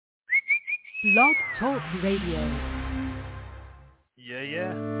Blog Talk Radio.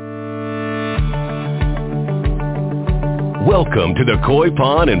 Yeah. Welcome to the Koi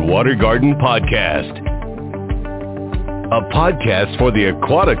Pond and Water Garden Podcast, a podcast for the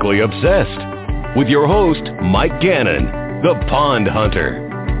aquatically obsessed, with your host, Mike Gannon, the Pond Hunter.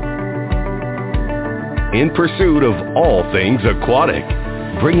 In pursuit of all things aquatic,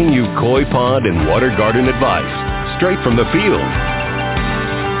 bringing you koi pond and water garden advice straight from the field.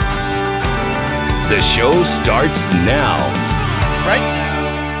 The show starts now.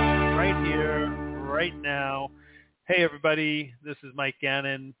 Right here, right now. Hey everybody, this is Mike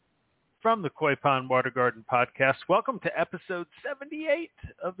Gannon from the Koi Pond Water Garden Podcast. Welcome to episode 78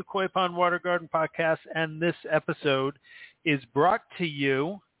 of the Koi Pond Water Garden Podcast, and this episode is brought to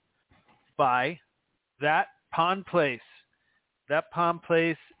you by That Pond Place. That Pond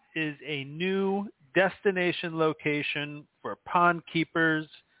Place is a new destination location for pond keepers,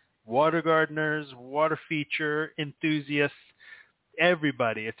 water gardeners, water feature enthusiasts,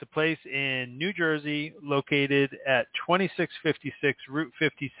 everybody. It's a place in New Jersey located at 2656 Route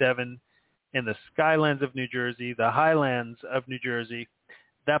 57 in the Skylands of New Jersey, the Highlands of New Jersey.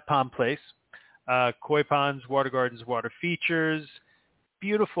 That Pond Place. Koi ponds, water gardens, water features,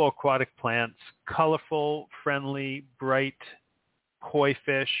 beautiful aquatic plants, colorful, friendly, bright koi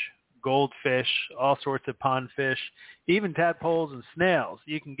fish, goldfish, all sorts of pond fish, even tadpoles and snails.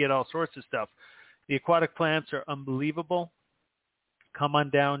 You can get all sorts of stuff. The aquatic plants are unbelievable. Come on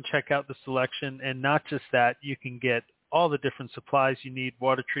down, check out the selection, and not just that, you can get all the different supplies you need,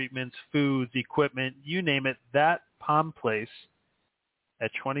 water treatments, foods, equipment, you name it. That Pond Place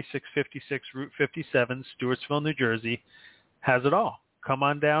at 2656 Route 57, Stewartsville, New Jersey, has it all. Come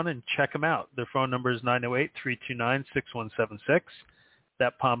on down and check them out. Their phone number is 908-329-6176.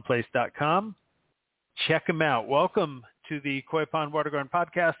 ThatPondPlace.com. Check them out. Welcome to the Koi Pond Water Garden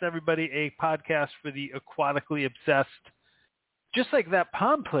Podcast, everybody, a podcast for the aquatically obsessed, just like That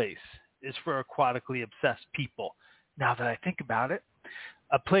Pond Place is for aquatically obsessed people. Now that I think about it,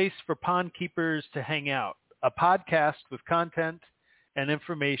 a place for pond keepers to hang out, a podcast with content and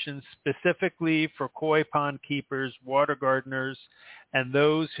information specifically for koi pond keepers, water gardeners, and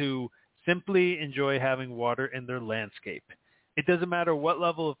those who simply enjoy having water in their landscape. It doesn't matter what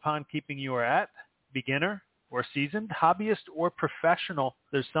level of pond keeping you are at, beginner or seasoned, hobbyist or professional,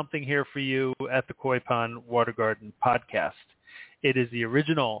 there's something here for you at the Koi Pond Water Garden Podcast. It is the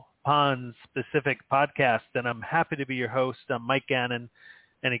original pond-specific podcast, and I'm happy to be your host. I'm Mike Gannon,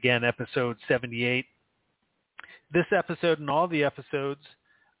 and again, episode 78. This episode and all the episodes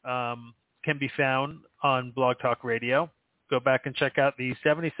can be found on Blog Talk Radio. Go back and check out the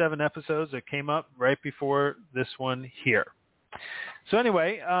 77 episodes that came up right before this one here. So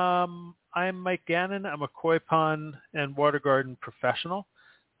anyway, I'm Mike Gannon. I'm a koi pond and water garden professional.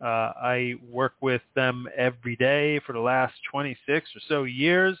 I work with them every day for the last 26 or so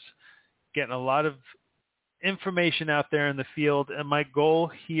years, getting a lot of information out there in the field. And my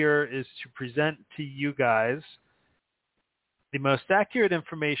goal here is to present to you guys the most accurate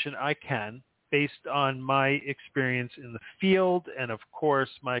information I can based on my experience in the field and, of course,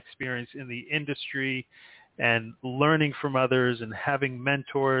 my experience in the industry and learning from others and having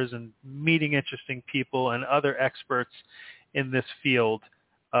mentors and meeting interesting people and other experts in this field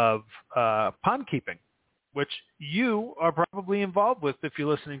of pond keeping, which you are probably involved with if you're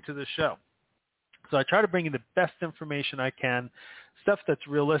listening to this show. So I try to bring you the best information I can, stuff that's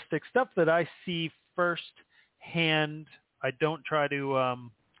realistic, stuff that I see firsthand. I don't try to,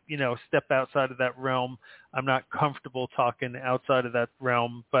 step outside of that realm. I'm not comfortable talking outside of that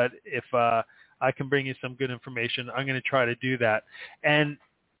realm, but if I can bring you some good information, I'm going to try to do that. And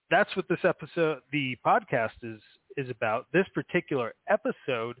that's what this episode, the podcast is about. This particular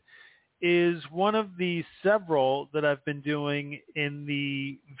episode is one of the several that I've been doing in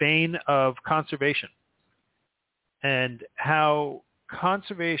the vein of conservation and how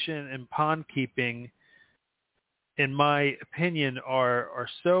conservation and pond keeping, in my opinion, are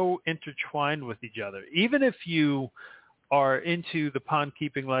so intertwined with each other. Even if you are into the pond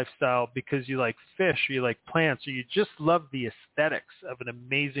keeping lifestyle because you like fish or you like plants or you just love the aesthetics of an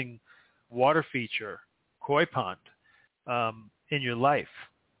amazing water feature, koi pond, in your life,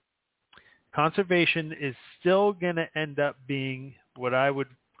 conservation is still going to end up being what I would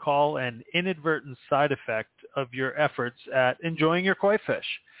call an inadvertent side effect of your efforts at enjoying your koi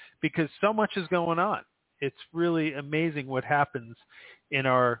fish, because so much is going on. It's really amazing what happens in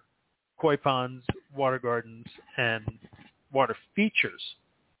our koi ponds, water gardens, and water features.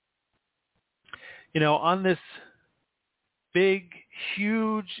 On this big,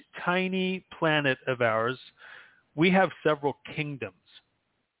 huge, tiny planet of ours, we have several kingdoms.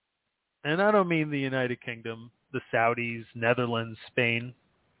 And I don't mean the United Kingdom, the Saudis, Netherlands, Spain,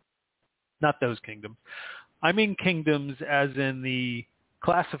 not those kingdoms. I mean kingdoms as in the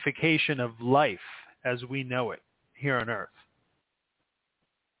classification of life as we know it here on Earth.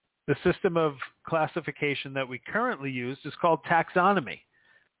 The system of classification that we currently use is called taxonomy.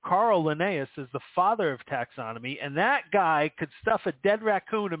 Carl Linnaeus is the father of taxonomy, and that guy could stuff a dead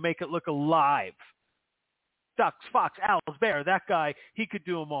raccoon and make it look alive. Ducks, fox, owls, bear, that guy, he could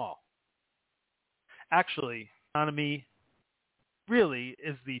do them all. Actually, taxonomy really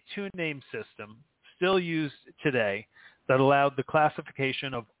is the two-name system still used today that allowed the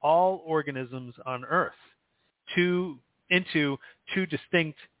classification of all organisms on Earth into two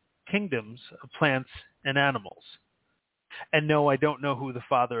distinct kingdoms of plants and animals. And no, I don't know who the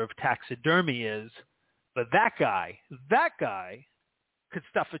father of taxidermy is, but that guy could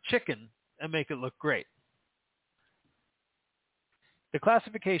stuff a chicken and make it look great. The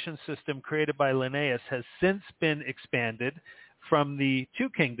classification system created by Linnaeus has since been expanded from the two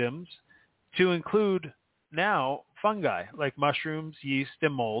kingdoms to include now fungi like mushrooms, yeast,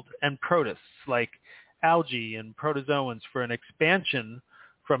 and mold, and protists like algae and protozoans for an expansion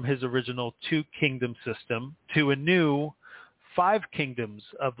from his original two-kingdom system to a new 5 kingdoms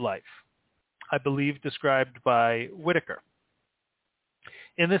of life, I believe described by Whitaker.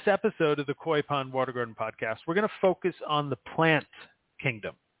 In this episode of the Koi Pond Water Garden Podcast, we're going to focus on the plant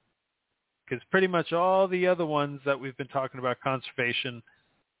kingdom, because pretty much all the other ones that we've been talking about, conservation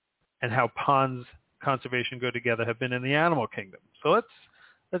and how ponds conservation go together, have been in the animal kingdom. So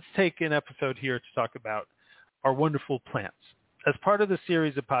let's take an episode here to talk about our wonderful plants. As part of the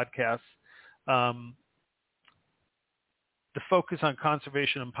series of podcasts, the focus on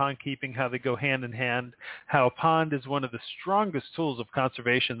conservation and pond keeping, how they go hand in hand, how a pond is one of the strongest tools of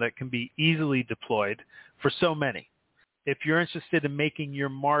conservation that can be easily deployed for so many. If you're interested in making your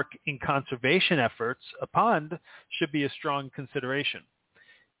mark in conservation efforts, a pond should be a strong consideration.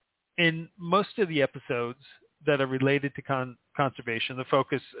 In most of the episodes that are related to conservation, the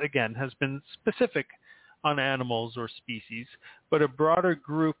focus, again, has been specific on animals or species, but a broader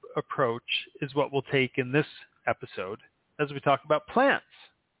group approach is what we'll take in this episode as we talk about plants.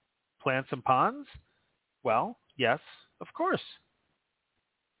 Plants and ponds? Well, yes, of course.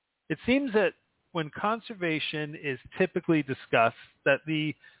 It seems that when conservation is typically discussed, that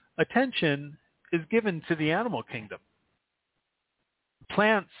the attention is given to the animal kingdom.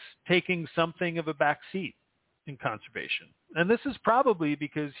 Plants taking something of a back seat in conservation. And this is probably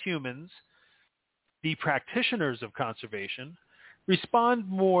because humans, the practitioners of conservation, respond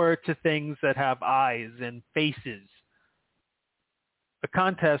more to things that have eyes and faces, a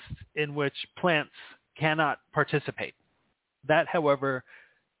contest in which plants cannot participate. That, however,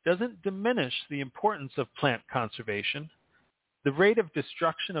 doesn't diminish the importance of plant conservation. The rate of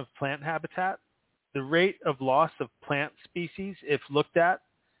destruction of plant habitat, the rate of loss of plant species, if looked at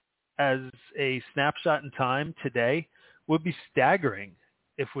as a snapshot in time today, would be staggering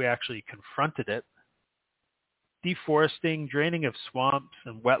if we actually confronted it. Deforesting, draining of swamps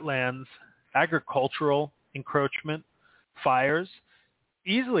and wetlands, agricultural encroachment, fires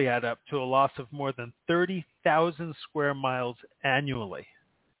easily add up to a loss of more than 30,000 square miles annually.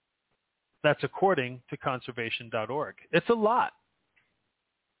 That's according to conservation.org. It's a lot.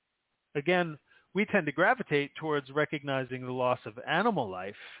 Again, we tend to gravitate towards recognizing the loss of animal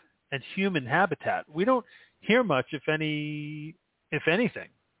life and human habitat. We don't hear much, if anything,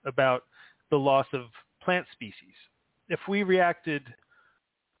 about the loss of plant species. If we reacted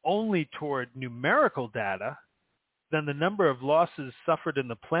only toward numerical data, then the number of losses suffered in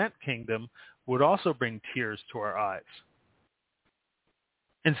the plant kingdom would also bring tears to our eyes.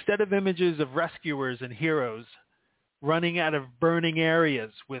 Instead of images of rescuers and heroes running out of burning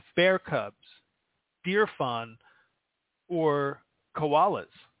areas with bear cubs, deer fawn, or koalas,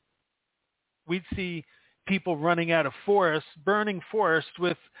 we'd see people running out of forests, burning forest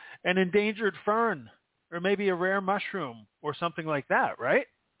with an endangered fern, or maybe a rare mushroom, or something like that, right?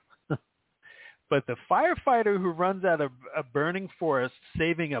 But the firefighter who runs out of a burning forest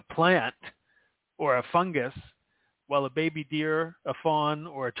saving a plant or a fungus while a baby deer, a fawn,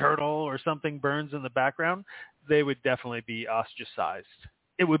 or a turtle or something burns in the background, they would definitely be ostracized.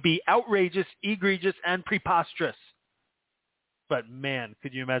 It would be outrageous, egregious, and preposterous. But man,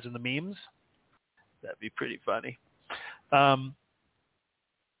 could you imagine the memes? That'd be pretty funny. But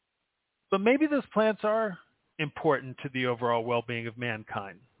maybe those plants are important to the overall well-being of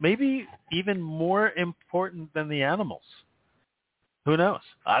mankind. Maybe even more important than the animals. Who knows?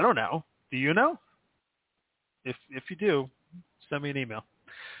 I don't know. Do you know? If you do, send me an email.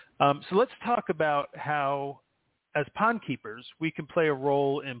 So let's talk about how as pond keepers, we can play a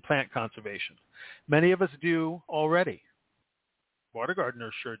role in plant conservation. Many of us do already. Water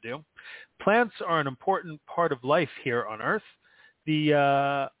gardeners sure do. Plants are an important part of life here on Earth.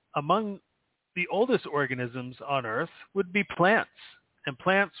 Among the oldest organisms on Earth would be plants, and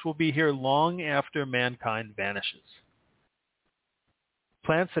plants will be here long after mankind vanishes.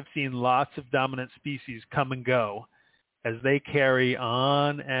 Plants have seen lots of dominant species come and go as they carry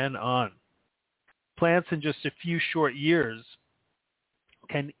on and on. Plants in just a few short years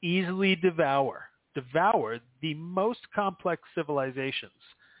can easily devour the most complex civilizations.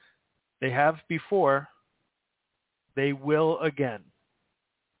 They have before, they will again.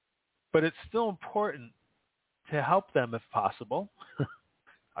 But it's still important to help them if possible.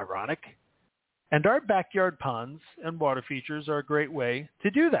 Ironic. And our backyard ponds and water features are a great way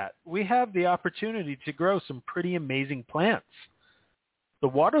to do that. We have the opportunity to grow some pretty amazing plants. The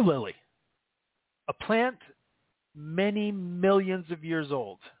water lily, a plant many millions of years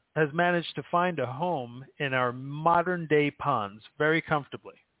old, has managed to find a home in our modern-day ponds very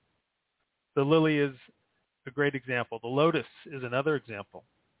comfortably. The lily is a great example. The lotus is another example.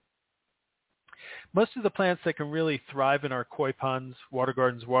 Most of the plants that can really thrive in our koi ponds, water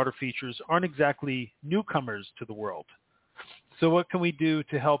gardens, water features aren't exactly newcomers to the world. So what can we do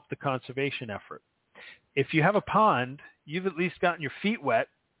to help the conservation effort? If you have a pond, you've at least gotten your feet wet.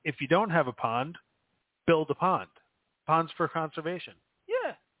 If you don't have a pond, build a pond. Ponds for conservation.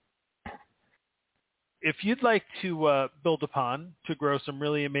 Yeah. If you'd like to build a pond to grow some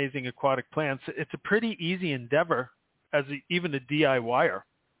really amazing aquatic plants, it's a pretty easy endeavor as even a DIYer.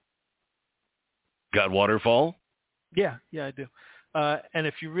 Got waterfall? Yeah, I do. And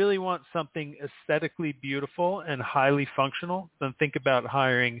if you really want something aesthetically beautiful and highly functional, then think about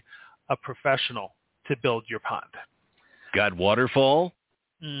hiring a professional to build your pond. Got waterfall?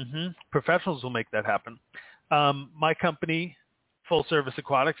 Mm-hmm. Professionals will make that happen. My company, Full Service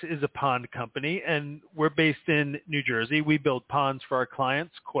Aquatics, is a pond company, and we're based in New Jersey. We build ponds for our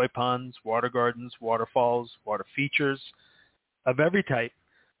clients, koi ponds, water gardens, waterfalls, water features of every type.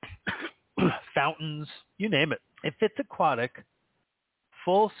 Fountains, you name it. If it's aquatic,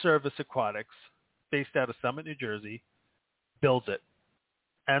 Full Service Aquatics, based out of Summit, New Jersey, builds it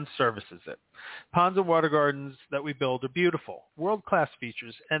and services it. Ponds and water gardens that we build are beautiful, world-class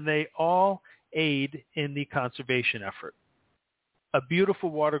features, and they all aid in the conservation effort. A beautiful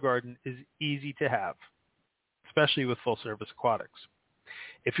water garden is easy to have, especially with Full Service Aquatics.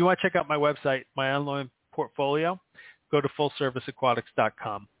 If you want to check out my website, my online portfolio, go to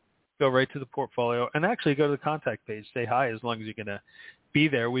fullserviceaquatics.com. Go right to the portfolio and actually go to the contact page. Say hi as long as you're going to be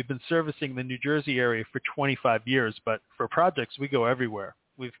there. We've been servicing the New Jersey area for 25 years, but for projects, we go everywhere.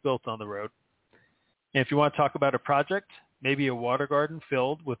 We've built on the road. And if you want to talk about a project, maybe a water garden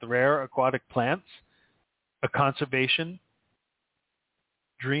filled with rare aquatic plants, a conservation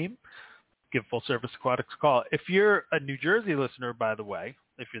dream, give Full Service Aquatics a call. If you're a New Jersey listener, by the way,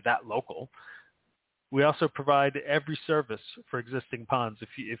 if you're that local, we also provide every service for existing ponds.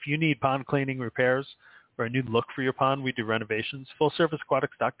 If you need pond cleaning, repairs, or a new look for your pond, we do renovations.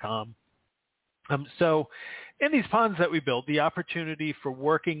 FullServiceAquatics.com. So in these ponds that we build, the opportunity for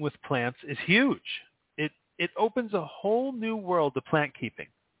working with plants is huge. It opens a whole new world of plant keeping,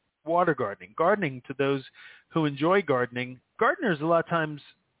 water gardening to those who enjoy gardening. Gardeners, a lot of times,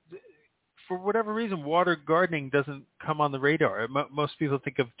 for whatever reason, water gardening doesn't come on the radar. Most people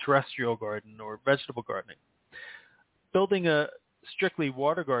think of terrestrial garden or vegetable gardening. Building a strictly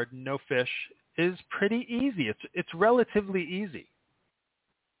water garden, no fish, is pretty easy. It's relatively easy.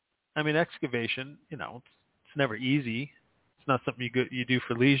 I mean, excavation, it's never easy. It's not something you do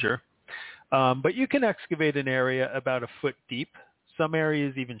for leisure. But you can excavate an area about a foot deep, some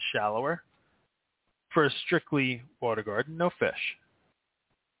areas even shallower, for a strictly water garden, no fish.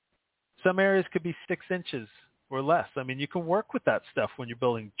 Some areas could be 6 inches or less. I mean, you can work with that stuff when you're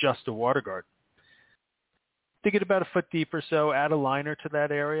building just a water garden. Dig it about a foot deep or so, add a liner to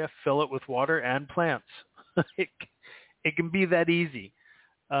that area, fill it with water and plants. It can be that easy.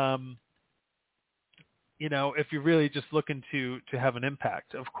 If you're really just looking to have an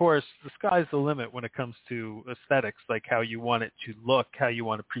impact. Of course, the sky's the limit when it comes to aesthetics, like how you want it to look, how you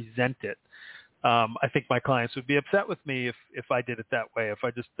want to present it. I think my clients would be upset with me if I did it that way, if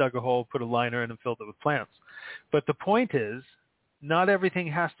I just dug a hole, put a liner in, and filled it with plants. But the point is, not everything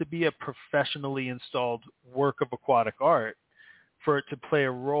has to be a professionally installed work of aquatic art for it to play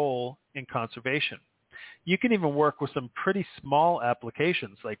a role in conservation. You can even work with some pretty small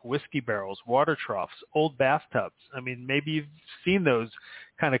applications like whiskey barrels, water troughs, old bathtubs. I mean, maybe you've seen those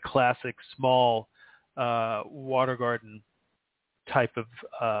kind of classic small water garden type of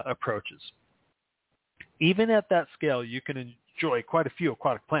approaches. Even at that scale, you can enjoy quite a few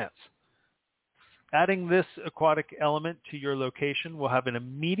aquatic plants. Adding this aquatic element to your location will have an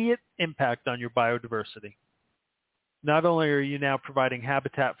immediate impact on your biodiversity. Not only are you now providing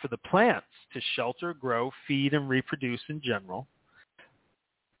habitat for the plants to shelter, grow, feed, and reproduce in general.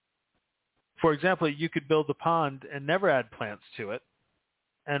 For example, you could build a pond and never add plants to it,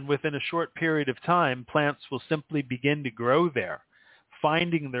 and within a short period of time, plants will simply begin to grow there,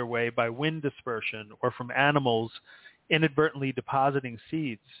 finding their way by wind dispersion or from animals inadvertently depositing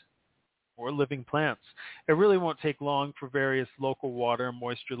seeds or living plants. It really won't take long for various local water and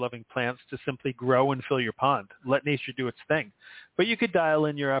moisture-loving plants to simply grow and fill your pond. Let nature do its thing. But you could dial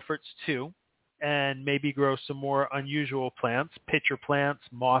in your efforts too and maybe grow some more unusual plants, pitcher plants,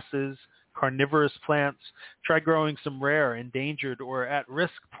 mosses, carnivorous plants. Try growing some rare, endangered, or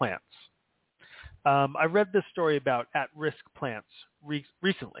at-risk plants. I read this story about at-risk plants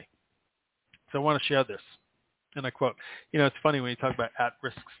recently, so I want to share this. And I quote, it's funny when you talk about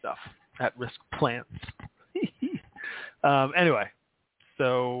at-risk stuff, at-risk plants. Anyway,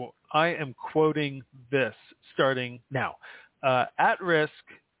 so I am quoting this starting now. At-risk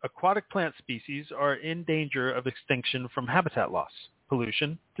aquatic plant species are in danger of extinction from habitat loss,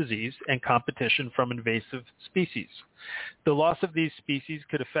 pollution, disease, and competition from invasive species. The loss of these species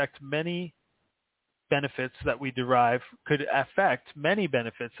could affect many benefits that we derive from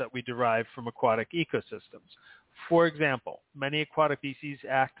aquatic ecosystems. For example, many aquatic species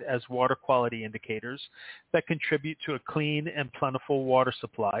act as water quality indicators that contribute to a clean and plentiful water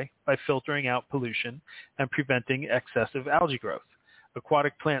supply by filtering out pollution and preventing excessive algae growth.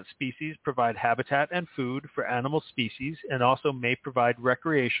 Aquatic plant species provide habitat and food for animal species and also may provide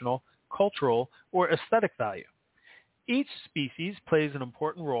recreational, cultural, or aesthetic value. Each species plays an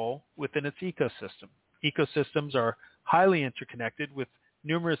important role within its ecosystem. Ecosystems are highly interconnected with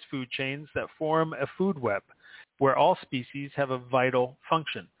numerous food chains that form a food web where all species have a vital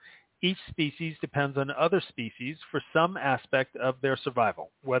function. Each species depends on other species for some aspect of their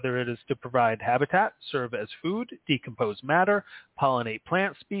survival, whether it is to provide habitat, serve as food, decompose matter, pollinate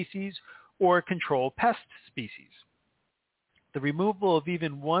plant species, or control pest species. The removal of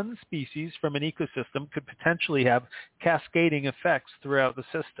even one species from an ecosystem could potentially have cascading effects throughout the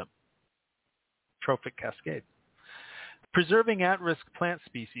system. Trophic cascade. Preserving at-risk plant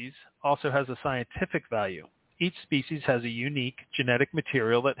species also has a scientific value. Each species has a unique genetic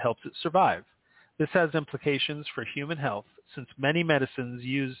material that helps it survive. This has implications for human health since many medicines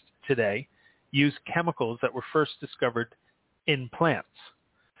used today use chemicals that were first discovered in plants.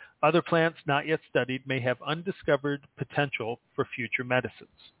 Other plants not yet studied may have undiscovered potential for future medicines.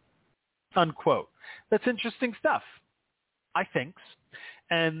 Unquote. That's interesting stuff, I think.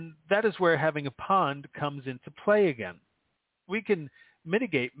 And that is where having a pond comes into play again. We can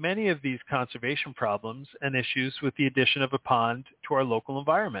mitigate many of these conservation problems and issues with the addition of a pond to our local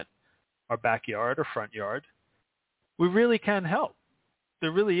environment, our backyard or front yard. We really can help.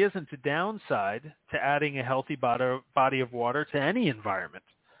 There really isn't a downside to adding a healthy body of water to any environment.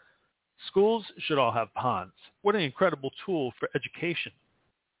 Schools should all have ponds. What an incredible tool for education.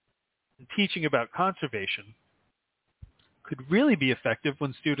 And teaching about conservation could really be effective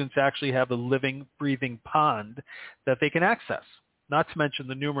when students actually have a living, breathing pond that they can access, not to mention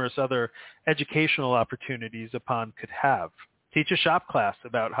the numerous other educational opportunities a pond could have. Teach a shop class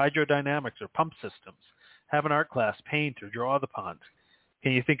about hydrodynamics or pump systems. Have an art class paint or draw the pond.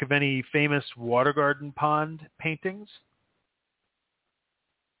 Can you think of any famous water garden pond paintings?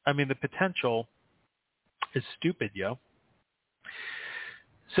 I mean, the potential is stupid, yo.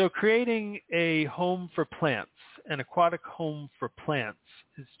 So creating a home for plants, an aquatic home for plants,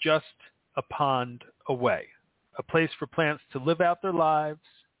 is just a pond away, a place for plants to live out their lives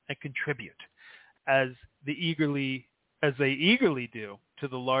and contribute as they eagerly do to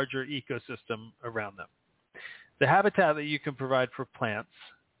the larger ecosystem around them. The habitat that you can provide for plants,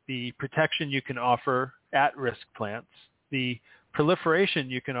 the protection you can offer at-risk plants, the proliferation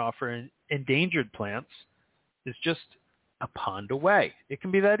you can offer in endangered plants is just a pond away. It can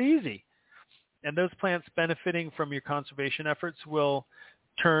be that easy. And those plants benefiting from your conservation efforts will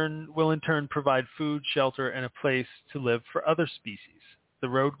in turn provide food, shelter, and a place to live for other species. The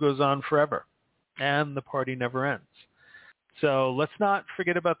road goes on forever, and the party never ends. So let's not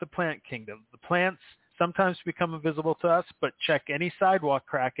forget about the plant kingdom. The plants sometimes become invisible to us, but check any sidewalk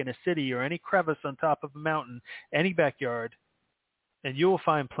crack in a city or any crevice on top of a mountain, any backyard, and you will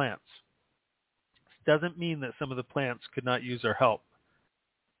find plants. This doesn't mean that some of the plants could not use our help.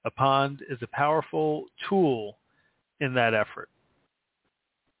 A pond is a powerful tool in that effort.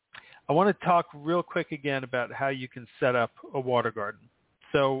 I want to talk real quick again about how you can set up a water garden.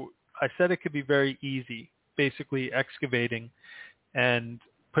 So I said it could be very easy, basically excavating and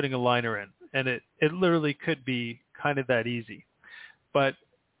putting a liner in. And it literally could be kind of that easy. But,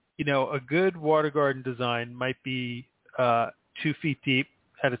 a good water garden design might be 2 feet deep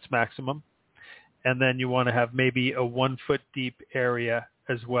at its maximum. And then you want to have maybe a 1 foot deep area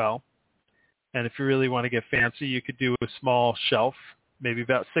as well. And if you really want to get fancy, you could do a small shelf, maybe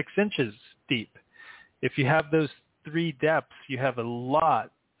about 6 inches deep. If you have those 3 depths, you have a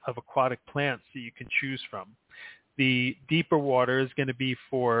lot of aquatic plants that you can choose from. The deeper water is going to be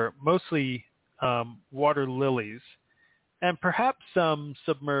for mostly water lilies and perhaps some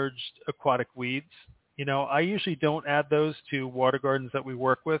submerged aquatic weeds. I usually don't add those to water gardens that we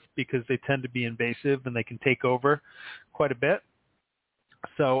work with because they tend to be invasive and they can take over quite a bit.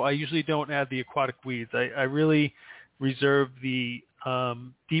 So I usually don't add the aquatic weeds. I really reserve the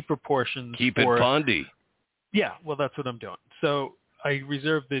deeper portions. Keep it pondy. Yeah, well, that's what I'm doing. So I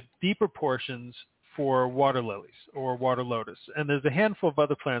reserve the deeper portions for water lilies or water lotus. And there's a handful of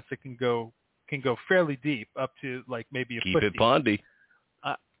other plants that can go fairly deep, up to like maybe a foot deep. Keep it pondy.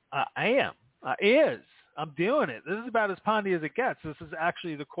 I'm doing it. This is about as pondy as it gets. This is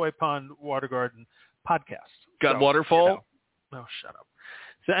actually the Koi Pond Water Garden podcast. Got waterfall? No, shut up.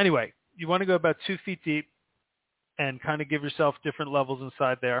 So anyway, you want to go about 2 feet deep and kind of give yourself different levels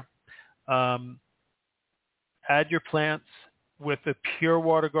inside there. Add your plants. With a pure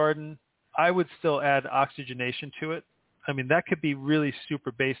water garden, I would still add oxygenation to it. I mean, that could be really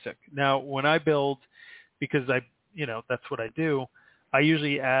super basic. Now, when I build, because that's what I do, I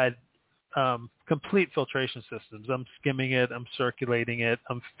usually add complete filtration systems. I'm skimming it, I'm circulating it,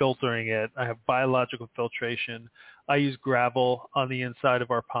 I'm filtering it. I have biological filtration. I use gravel on the inside of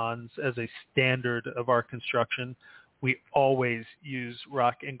our ponds as a standard of our construction. We always use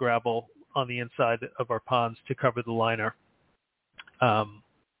rock and gravel on the inside of our ponds to cover the liner.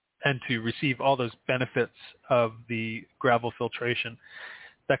 And to receive all those benefits of the gravel filtration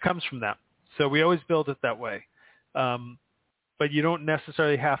that comes from that. So we always build it that way. But you don't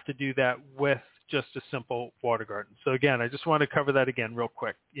necessarily have to do that with just a simple water garden. So again, I just want to cover that again real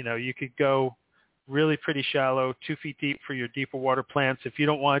quick. You could go really pretty shallow, 2 feet deep for your deeper water plants. If you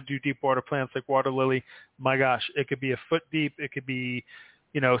don't want to do deep water plants like water lily, my gosh, it could be a foot deep. It could be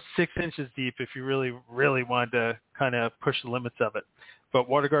 6 inches deep if you really, really wanted to kind of push the limits of it. But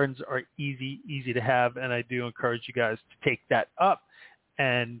water gardens are easy to have, and I do encourage you guys to take that up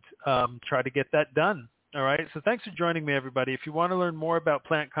and try to get that done. All right, so thanks for joining me, everybody. If you want to learn more about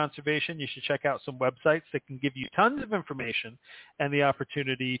plant conservation, you should check out some websites that can give you tons of information and the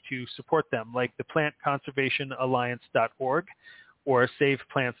opportunity to support them, like the plantconservationalliance.org or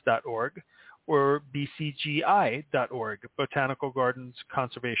saveplants.org. or bcgi.org, Botanical Gardens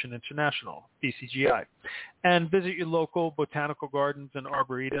Conservation International, BCGI. And visit your local botanical gardens and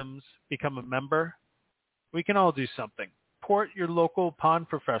arboretums, become a member. We can all do something. Support your local pond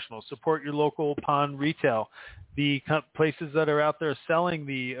professionals, support your local pond retail, the places that are out there selling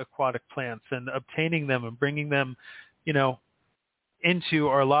the aquatic plants and obtaining them and bringing them, into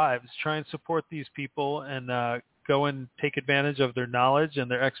our lives. Try and support these people and go and take advantage of their knowledge and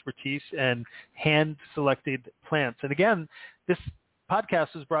their expertise and hand-selected plants. And again, this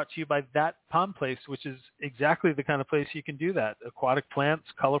podcast was brought to you by That Pond Place, which is exactly the kind of place you can do that. Aquatic plants,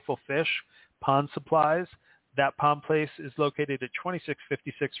 colorful fish, pond supplies. That Pond Place is located at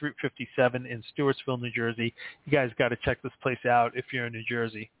 2656 Route 57 in Stewartsville, New Jersey. You guys got to check this place out if you're in New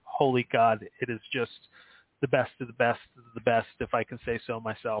Jersey. Holy God, it is just the best of the best of the best, if I can say so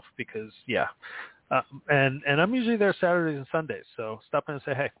myself, because, yeah. And I'm usually there Saturdays and Sundays, so stop in and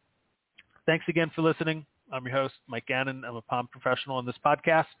say hey. Thanks again for listening. I'm your host, Mike Gannon. I'm a pond professional, and this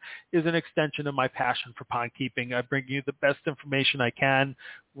podcast is an extension of my passion for pond keeping. I bring you the best information I can,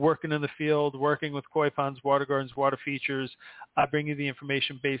 working in the field, working with koi ponds, water gardens, water features. I bring you the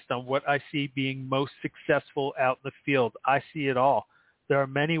information based on what I see being most successful out in the field. I see it all. There are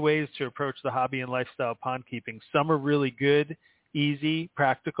many ways to approach the hobby and lifestyle of pond keeping. Some are really good, easy,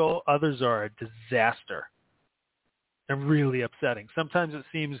 practical. Others are a disaster and really upsetting. Sometimes it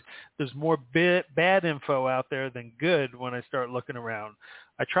seems there's more bad info out there than good when I start looking around.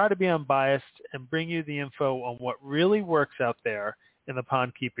 I try to be unbiased and bring you the info on what really works out there in the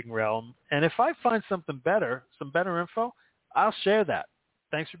pond keeping realm. And if I find something better, some better info, I'll share that.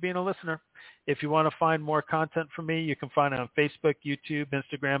 Thanks for being a listener. If you want to find more content from me, you can find it on Facebook, YouTube,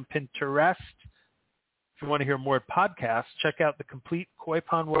 Instagram, Pinterest. If you want to hear more podcasts, check out the complete Koi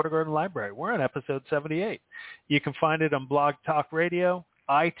Pond Water Garden Library. We're on episode 78. You can find it on Blog Talk Radio,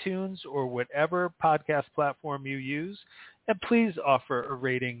 iTunes, or whatever podcast platform you use. And please offer a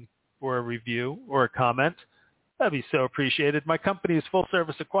rating or a review or a comment. That'd be so appreciated. My company is Full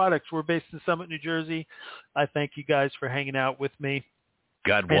Service Aquatics. We're based in Summit, New Jersey. I thank you guys for hanging out with me.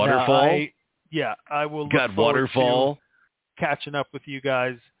 Got waterfall? I will look Got forward waterfall? to catching up with you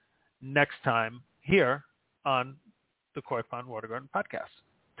guys next time here on the Koi Pond Water Garden Podcast.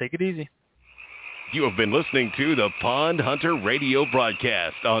 Take it easy. You have been listening to the Pond Hunter Radio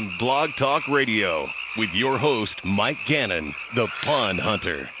broadcast on Blog Talk Radio with your host, Mike Gannon, the Pond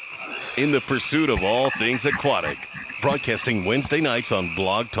Hunter. In the pursuit of all things aquatic, broadcasting Wednesday nights on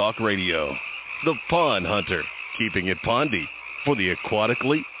Blog Talk Radio. The Pond Hunter, keeping it pondy for the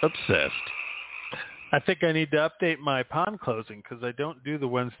aquatically obsessed. I think I need to update my pond closing because I don't do the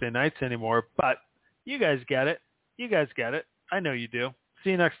Wednesday nights anymore, but you guys get it. You guys get it. I know you do. See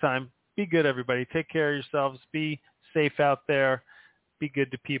you next time. Be good, everybody. Take care of yourselves. Be safe out there. Be good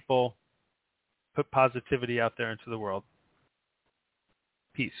to people. Put positivity out there into the world.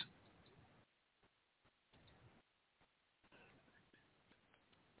 Peace.